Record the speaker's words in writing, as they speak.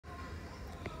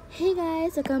Hey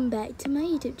guys, welcome back to my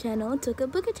YouTube channel, Took a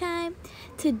Booker Time.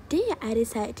 Today I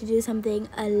decided to do something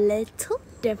a little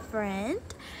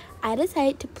different. I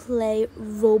decided to play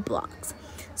Roblox.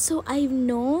 So I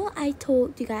know I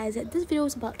told you guys that this video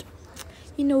was about,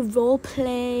 role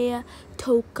play,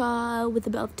 Toka with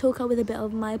a bit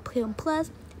of my Play on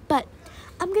Plus, but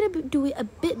I'm gonna do it a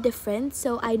bit different.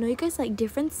 So I know you guys like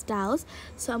different styles,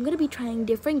 so I'm gonna be trying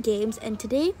different games, and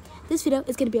today this video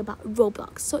is gonna be about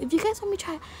Roblox. So if you guys want me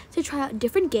to try out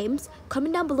different games,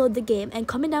 comment down below the game and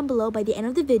comment down below by the end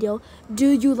of the video,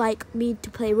 do you like me to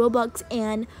play Roblox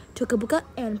and Tokabuka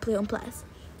and Play on Plus?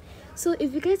 So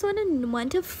if you guys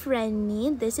want to friend me,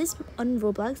 this is on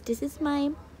Roblox. This is my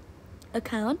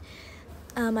account.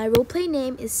 My roleplay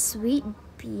name is Sweet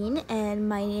Bean, and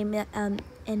my name and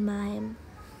my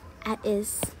at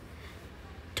is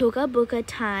Tokabuka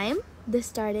Time. The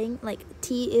starting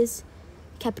T is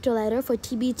capital letter for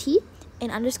TBT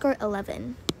and underscore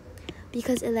 11,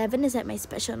 because 11 is my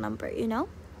special number,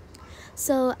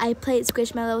 So I played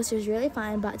Squishmallow, which was really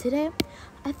fun, but today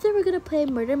I think we're gonna play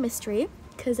Murder Mystery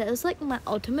because that was my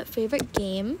ultimate favorite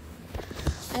game.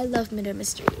 I love Murder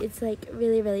Mystery. It's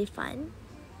really fun.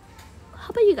 How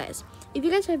about you guys? If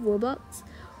you guys have Roblox,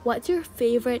 what's your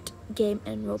favorite game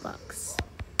in Roblox?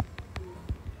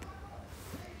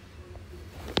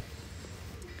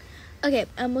 Okay,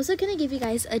 I'm also gonna give you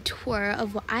guys a tour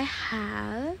of what I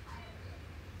have.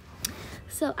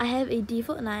 So I have a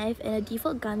default knife and a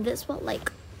default gun. That's what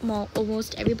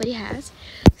almost everybody has.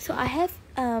 So I have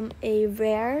a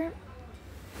rare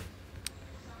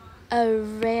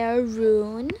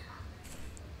rune.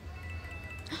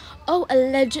 Oh, a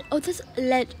legend. Oh, that's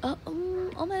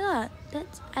oh my god,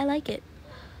 I like it.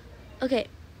 Okay.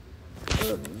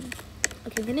 Okay,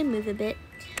 I'm gonna move a bit.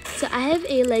 So I have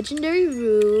a legendary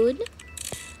rune,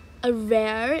 a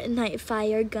rare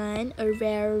nightfire gun, a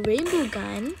rare rainbow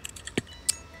gun,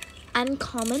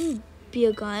 uncommon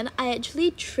beer gun. I actually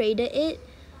traded it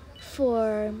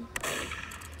for,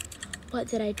 what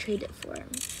did I trade it for?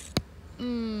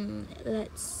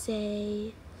 Let's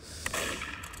say,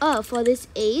 for this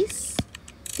ace,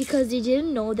 because they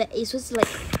didn't know that ace was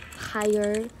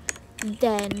higher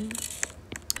than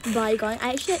Bygone.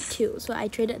 I actually had two, so I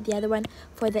traded the other one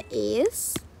for the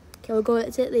ace. Okay, we'll go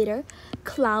into it later.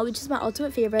 Clown, which is my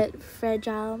ultimate favorite.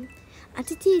 Fragile,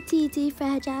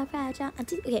 fragile,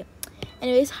 okay.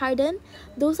 Anyways, Harden,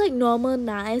 those normal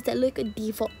knives that look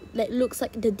looks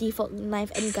like the default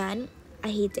knife and gun. I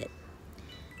hate it.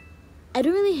 I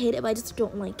don't really hate it, but I just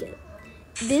don't like it.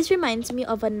 This reminds me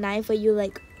of a knife where you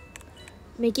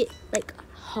make it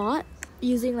hot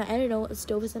using I don't know, a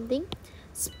stove or something.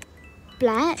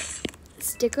 Splat,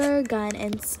 sticker gun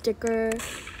and sticker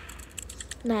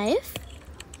knife,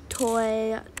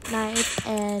 toy knife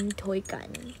and toy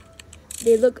gun.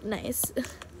 They look nice.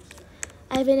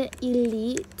 I have an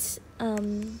elite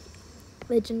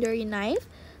legendary knife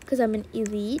because I'm an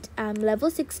elite. I'm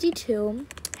level 62.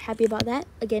 Happy about that.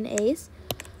 Again, ace.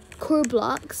 Core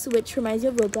blocks, which reminds me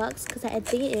of Roblox because I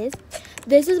think it is.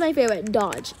 This is my favorite,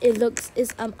 dodge.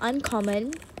 It's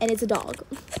uncommon and it's a dog.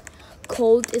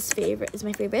 Cold is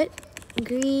my favorite.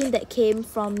 Green, that came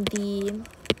from the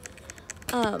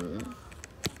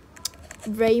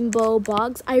rainbow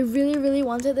box. I really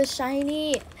wanted the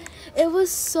shiny. It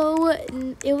was so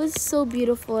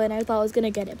beautiful, and I thought I was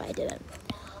gonna get it, but I didn't.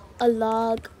 A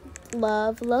log,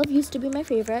 love used to be my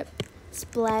favorite.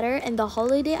 Splatter, and the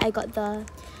holiday I got the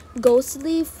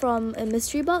ghostly from a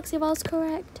mystery box, if I was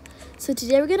correct. So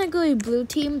today we're gonna go with blue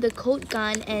team, the coat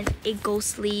gun, and a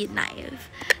ghostly knife.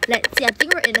 Let's see. I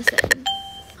think we're innocent.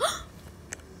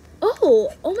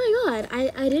 Oh my god,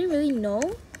 I didn't really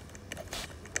know.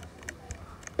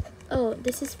 Oh,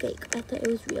 this is fake. I thought it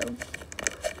was real.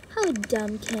 How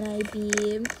dumb can I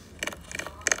be?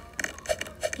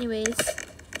 Anyways,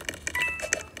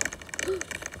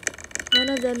 one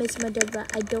of them is murdered,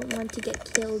 but I don't want to get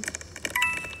killed,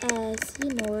 as you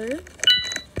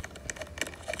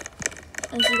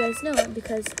guys know,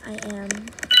 because I am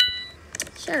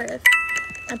sheriff.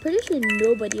 I'm pretty sure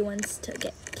nobody wants to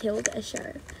get killed as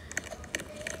sheriff.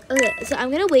 Okay, so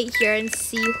I'm gonna wait here and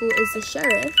see who is the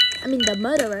sheriff. I mean the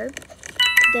murderer.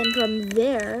 Then from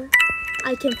there,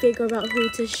 I can figure out who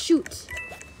to shoot.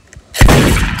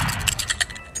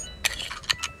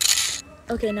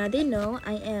 Okay, now they know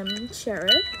I am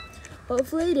sheriff.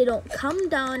 Hopefully they don't come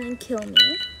down and kill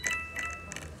me.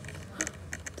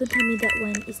 Don't tell me that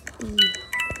one is the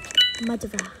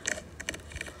murderer.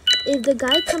 If the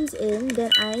guy comes in,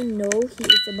 then I know he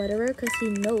is the murderer because he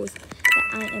knows that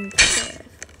I am the sheriff.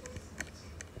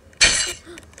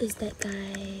 Is that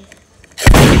guy?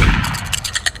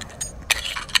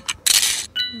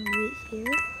 Wait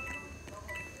here.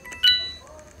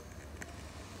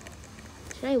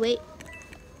 Should I wait?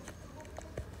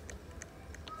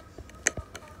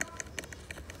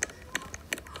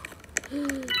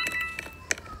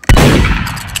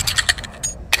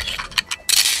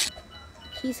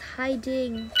 He's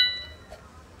hiding.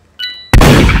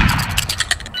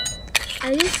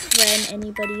 I just friend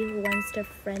anybody who wants to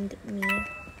friend me.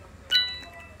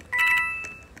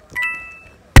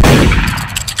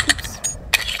 Oops.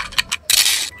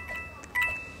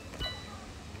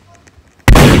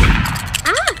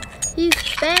 Ah! He's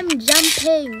spam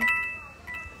jumping.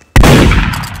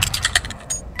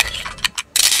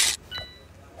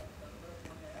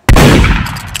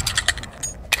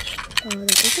 Oh,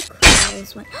 that was a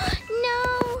close one.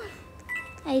 No!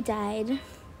 I died.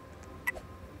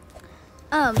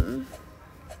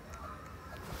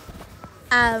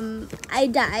 I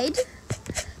died.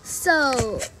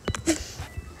 So,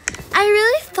 I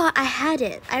really thought I had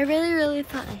it. I really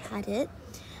thought I had it.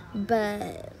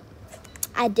 But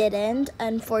I didn't,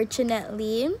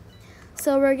 unfortunately.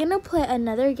 So, we're gonna play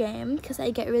another game because I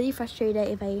get really frustrated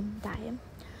if I die.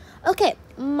 Okay,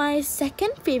 my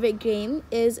second favorite game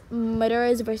is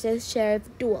Murderers vs. Sheriff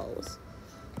Duels.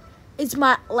 It's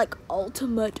my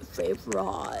ultimate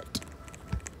favorite.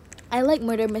 I like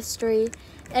murder mystery,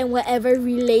 and whatever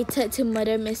related to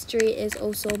murder mystery is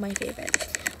also my favorite.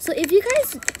 So if you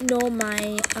guys know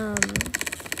my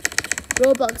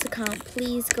Roblox account,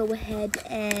 please go ahead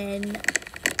and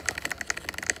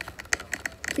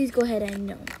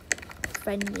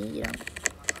friend me,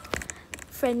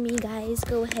 friend me, guys.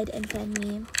 Go ahead and friend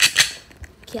me.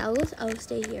 Okay, I'll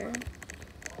stay here.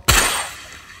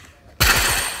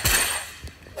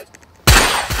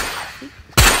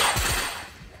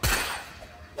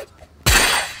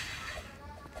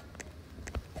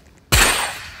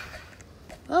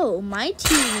 Oh, my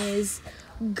team is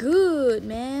good,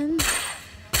 man.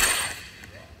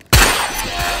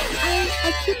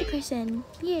 I killed the person.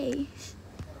 Yay.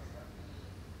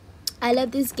 I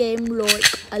love this game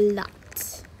a lot.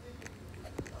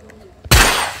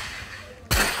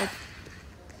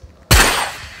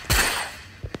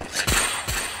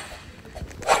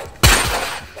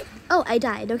 Oh, I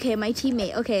died. Okay, my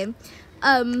teammate. Okay.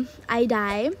 I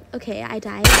died. Okay, I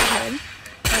died. Okay.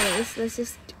 Anyways, let's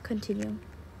just continue.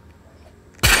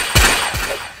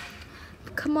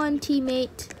 Come on,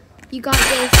 teammate. You got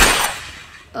this.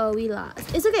 Oh, we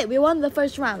lost. It's okay. We won the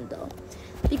first round, though.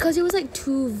 Because it was like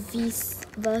 2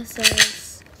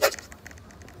 versus.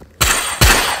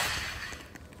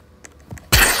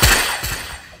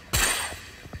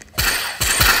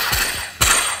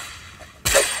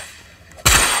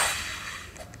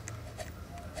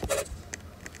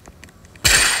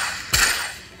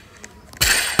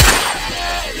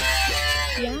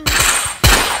 Yeah.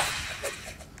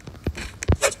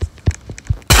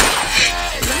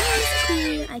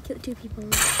 I killed 2 people.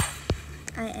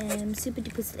 I am super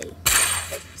duper slay.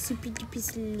 Super duper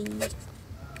slay.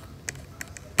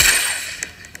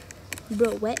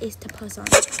 Bro, where is the person?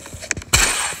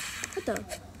 What the?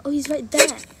 Oh, he's right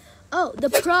there. Oh, the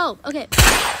pro. Okay,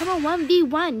 come on,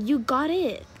 1v1. You got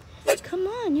it. Come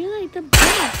on, you're like the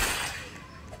best.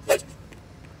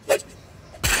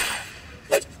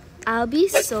 I'll be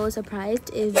so surprised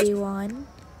if they won.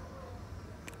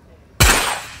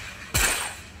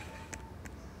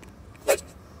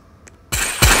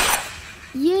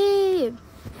 Yay!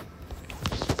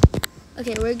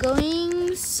 Okay, we're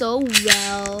going so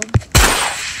well.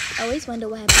 I always wonder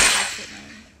what happened to this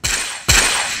man.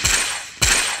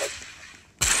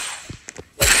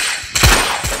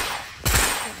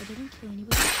 Oh, I didn't kill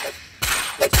anybody.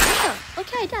 Oh,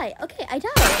 okay, I died. Okay, I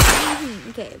died.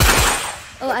 Okay.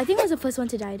 Oh, I think I was the first one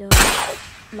to die though.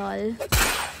 Lol.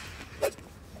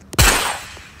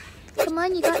 Come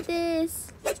on, you got this.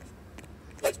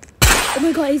 Oh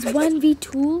my god, it's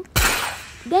 1v2?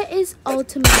 That is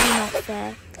ultimately not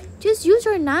fair. Just use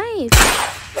your knife.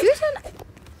 Use your knife.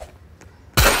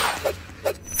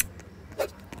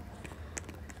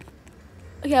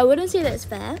 Okay, I wouldn't say that's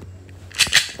fair.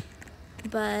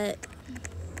 But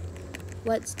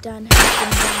what's done has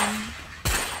been done.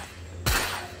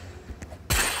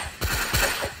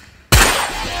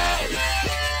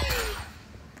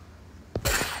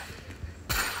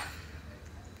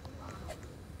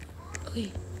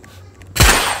 Okay.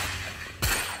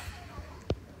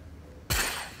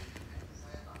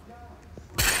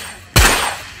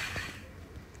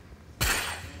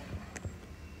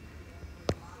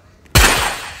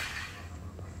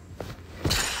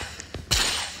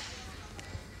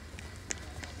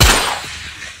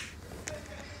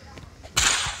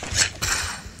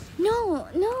 No.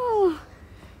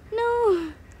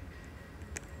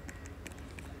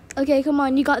 Okay, come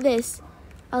on, you got this.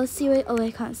 I'll see where, oh,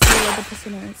 I can't see where the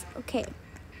person is. Okay.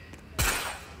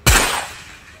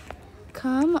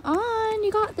 Come on,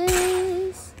 you got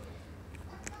this.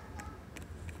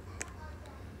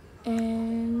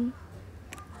 And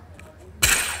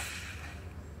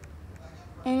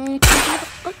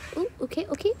oh, okay.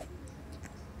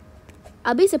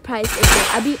 I'll be surprised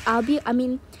if they,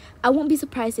 I won't be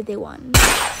surprised if they won.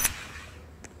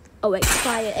 Oh,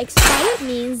 expired. Expired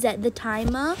means that the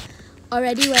timer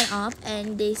already went off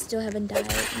and they still haven't died.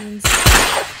 It means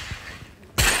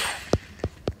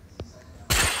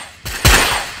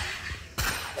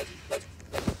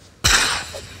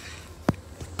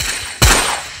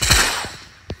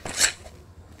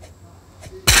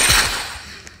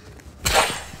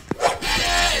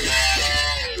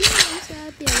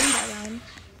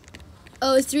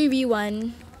oh, it's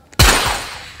 3v1.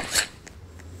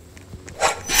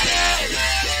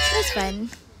 That's fun.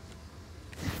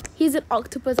 He's an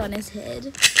octopus on his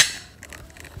head.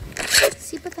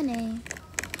 Super funny.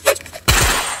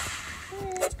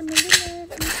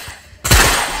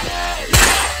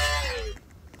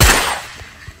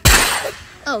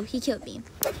 Oh, he killed me.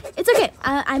 It's okay.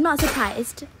 I'm not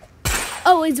surprised.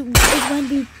 Oh, it's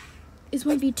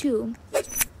 1v2.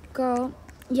 Girl.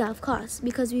 Yeah, of course,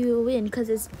 because we will win, because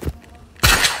it's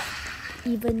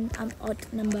even odd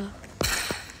number.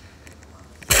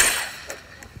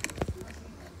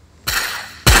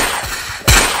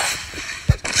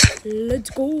 Let's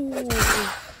go. Let's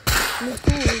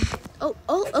go.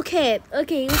 Oh, okay.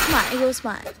 Okay, it was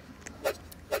smart.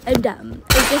 I'm dumb.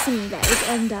 It's just me, guys.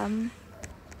 I'm dumb.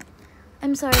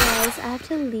 I'm sorry, guys. I have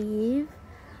to leave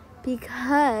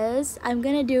because I'm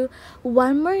gonna do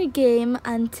one more game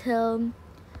until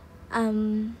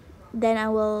then I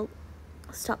will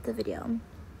stop the video.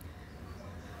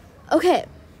 Okay,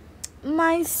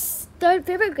 my third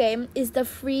favorite game is the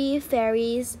Free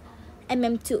Fairies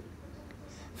MM2.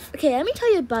 Okay, let me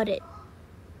tell you about it.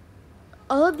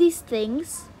 All of these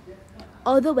things,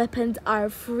 all the weapons are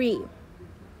free.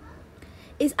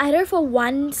 It's either for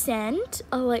 1 cent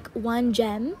or like 1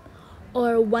 gem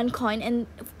or 1 coin, and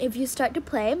if you start to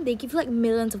play, they give you like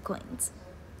millions of coins.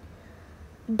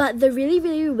 But the really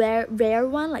rare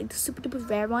one, like the super duper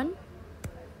rare one,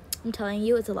 I'm telling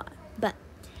you, it's a lot. But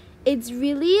it's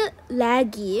really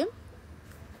laggy.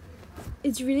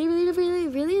 It's really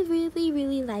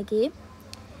laggy.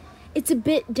 It's a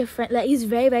bit different. Like, it's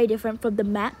very different from the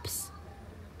maps.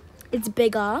 It's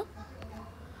bigger.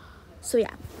 So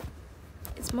yeah,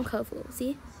 it's more colorful.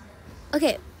 See?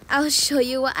 Okay, I'll show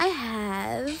you what I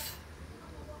have.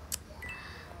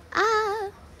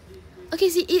 Okay,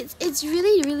 see, it's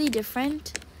really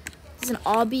different. It's an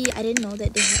obby. I didn't know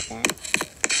that they had that.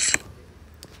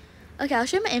 Okay, I'll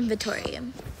show you my inventory.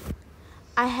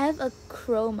 I have a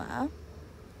chroma.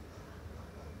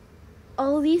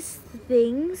 All these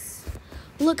things.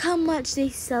 Look how much they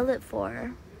sell it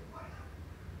for.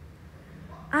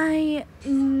 I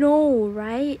know,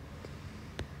 right?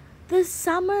 The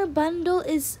summer bundle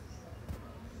is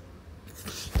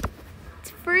it's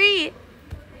free.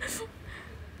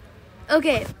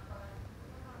 Okay.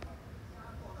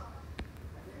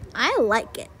 I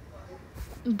like it.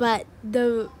 But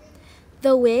the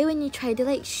way when you try to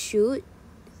like shoot,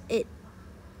 it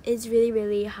is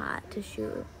really hard to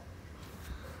shoot.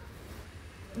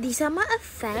 The summer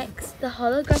effects, the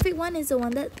holographic one is the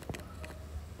one that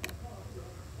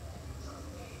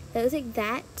looks like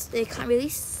that. They can't really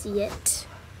see it.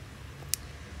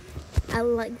 I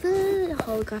like the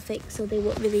holographic so they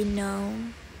won't really know.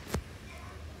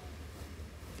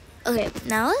 Okay,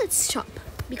 now let's shop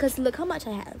because look how much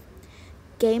I have.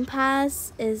 Game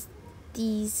Pass is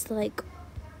these like,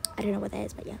 I don't know what that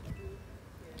is, but yeah.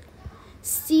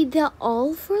 See, they're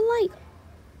all for like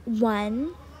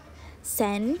 1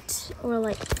 cent or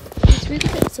like, it's really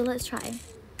good, so let's try.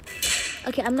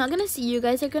 Okay, I'm not gonna see, you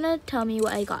guys are gonna tell me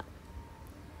what I got.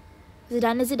 Is it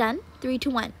done? Is it done? 3, 2,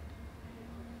 1.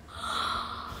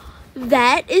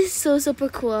 That is so super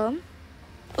cool.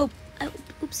 Oh,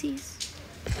 oopsies.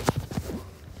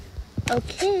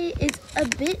 Okay, it's a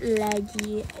bit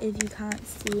laggy if you can't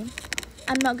see.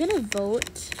 I'm not gonna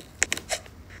vote.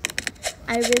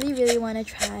 I really want to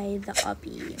try the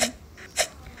obby.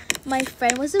 My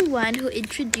friend was the one who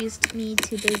introduced me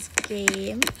to this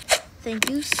game. Thank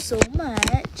you so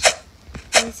much.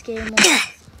 This game was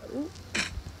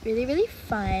really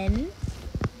fun.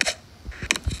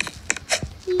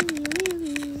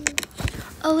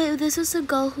 Oh wait, this was a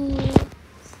girl who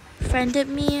friended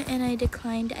me and I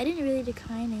declined. I didn't really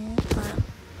decline it, but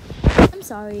I'm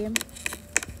sorry.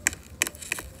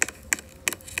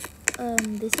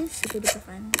 This is super duper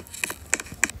fun.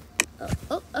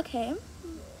 Oh, okay.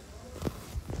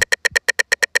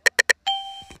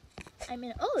 I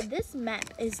mean, oh, this map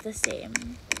is the same.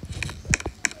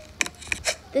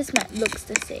 This map looks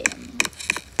the same.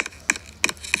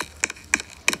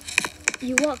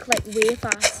 You walk like way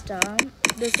faster.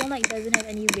 This one like doesn't have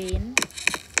any rain,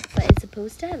 but it's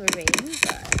supposed to have a rain,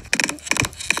 but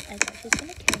I thought she's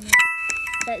gonna kill me.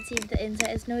 Let's see if the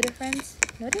inside is no difference.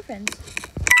 No difference.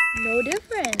 No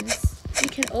difference. You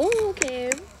can, oh, okay.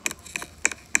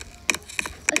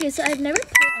 Okay, so I've never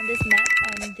played on this map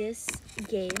on this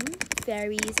game,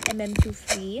 Fairies MM2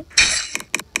 free.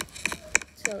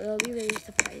 So it'll be really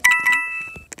surprising.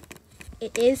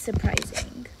 It is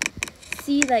surprising.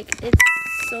 See, like,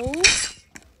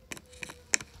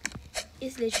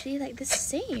 it's literally like the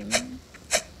same.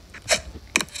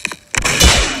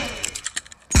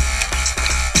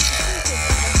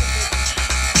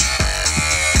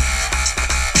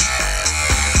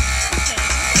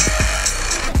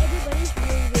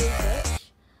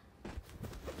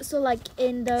 So like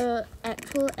in the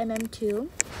actual MM2,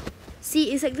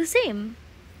 see, it's like the same.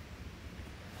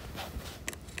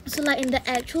 So like in the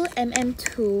actual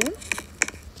MM2,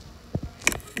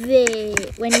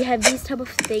 when you have these type of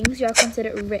things, you are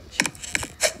considered rich.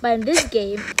 But in this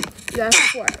game, you are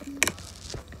poor.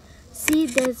 See,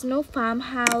 there's no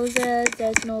farmhouses,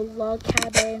 there's no log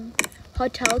cabin.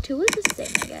 Hotel 2 is the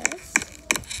same, I guess.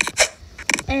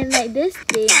 And like this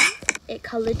game, it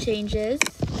color changes.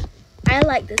 I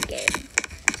like this game.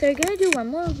 So we're gonna do one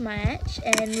more match,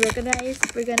 and we're gonna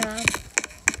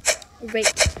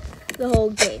rate the whole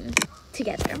game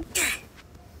together.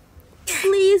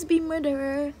 Please be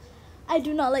murderer. I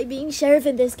do not like being sheriff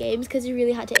in this game because it's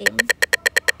really hard to aim.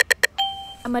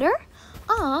 A murderer?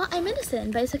 Aw, I'm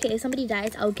innocent, but it's okay. If somebody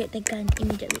dies, I'll get the gun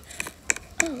immediately.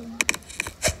 Oh,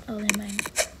 never mind.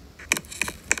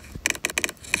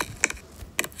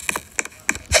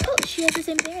 Oh, she has the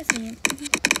same thing as me.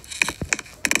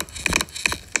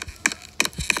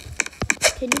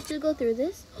 Can you still go through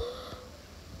this?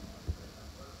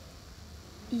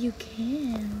 You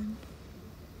can.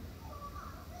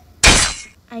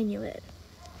 I knew it.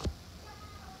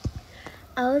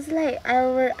 I was like,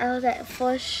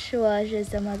 for sure she's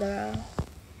the murderer.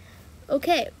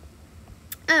 Okay.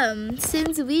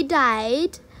 Since we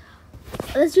died,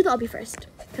 let's do the obby first.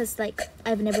 Because like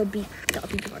I've never beat the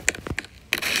obby before.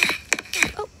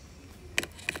 Oh.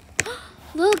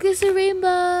 Look, it's a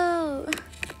rainbow.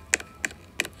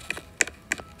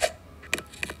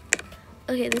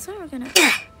 Okay, this one we're gonna...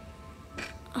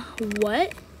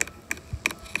 What?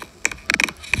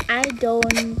 I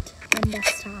don't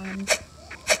understand.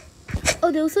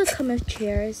 Oh, they also come with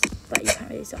chairs, but you can't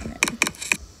really sit on it.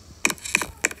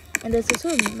 And there's also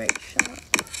a merch shop.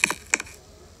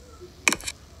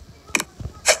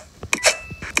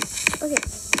 Okay.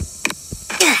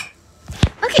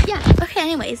 Okay, yeah. Okay,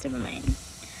 anyways, never mind.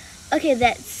 Okay,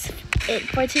 that's it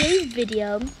for today's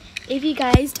video. If you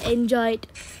guys enjoyed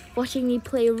watching me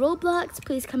play Roblox,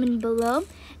 please comment below.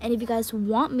 And if you guys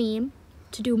want me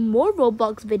to do more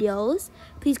Roblox videos,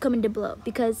 please comment below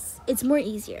because it's more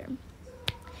easier.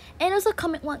 And also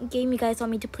comment what game you guys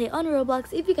want me to play on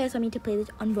Roblox. If you guys want me to play this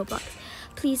on Roblox,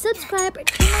 please subscribe,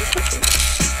 turn on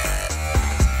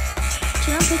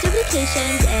post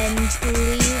notifications, and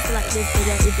please like this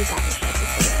video if you guys like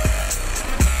this video.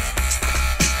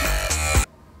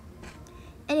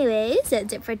 Anyways,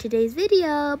 that's it for today's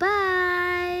video. Bye!